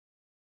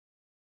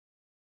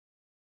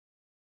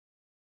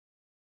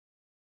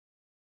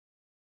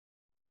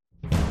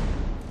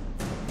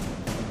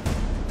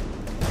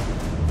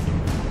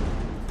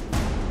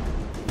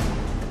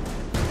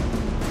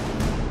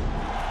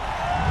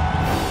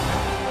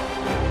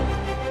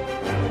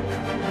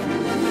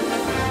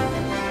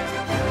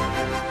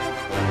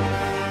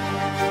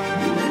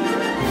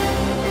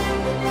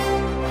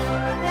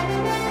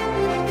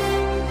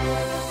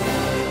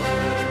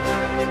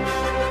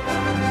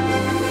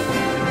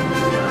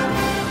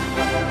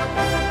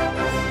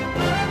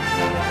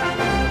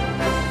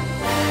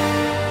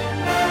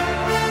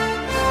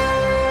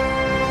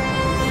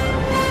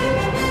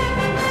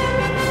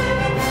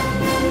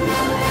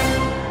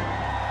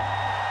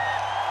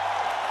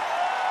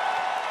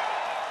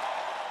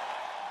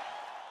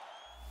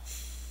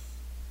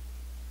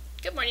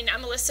Good morning,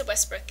 I'm Melissa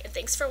Westbrook, and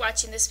thanks for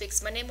watching this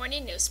week's Monday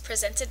Morning News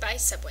presented by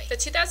Subway. The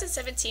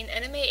 2017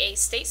 NMAA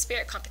State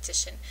Spirit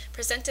Competition,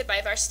 presented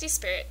by Varsity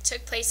Spirit,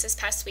 took place this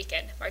past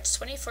weekend, March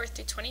 24th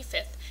through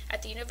 25th,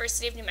 at the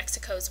University of New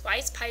Mexico's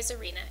Wise Pies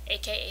Arena,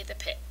 aka The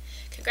Pit.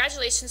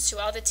 Congratulations to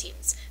all the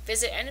teams.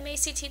 Visit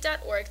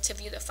nmact.org to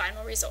view the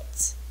final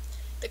results.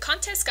 The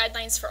contest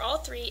guidelines for all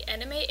three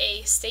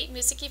NMAA state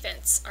music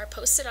events are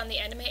posted on the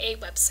NMAA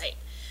website.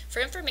 For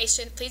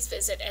information, please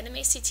visit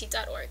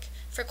nmact.org.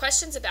 For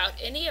questions about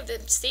any of the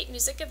state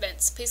music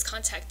events, please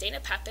contact Dana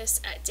Pappas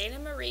at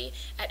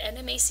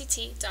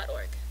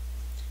danamarie@nmact.org.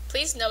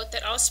 Please note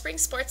that all spring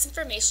sports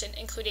information,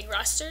 including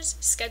rosters,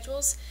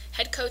 schedules,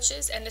 head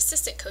coaches, and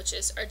assistant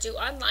coaches, are due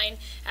online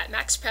at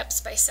Max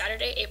Preps by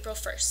Saturday, April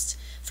 1st.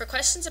 For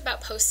questions about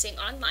posting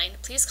online,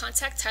 please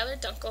contact Tyler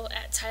Dunkel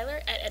at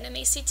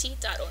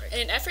tyler@nmact.org. In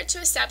an effort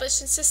to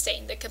establish and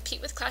sustain the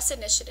Compete with Class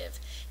initiative,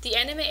 the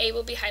NMAA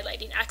will be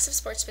highlighting acts of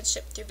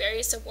sportsmanship through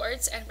various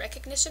awards and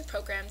recognition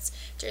programs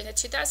during the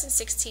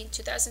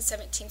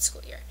 2016-2017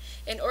 school year.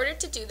 In order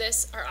to do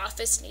this, our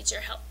office needs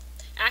your help.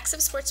 Acts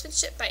of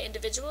sportsmanship by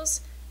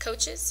individuals,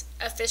 coaches,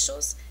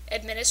 officials,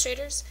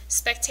 administrators,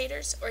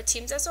 spectators, or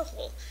teams as a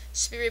whole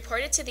should be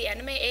reported to the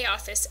NMAA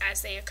office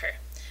as they occur.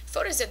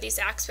 Photos of these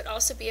acts would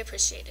also be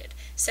appreciated.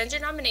 Send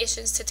your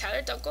nominations to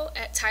Tyler Dunkel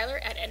at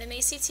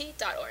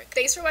tyler@nmact.org.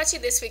 Thanks for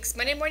watching this week's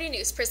Monday Morning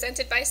News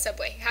presented by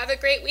Subway. Have a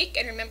great week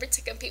and remember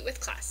to compete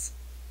with class.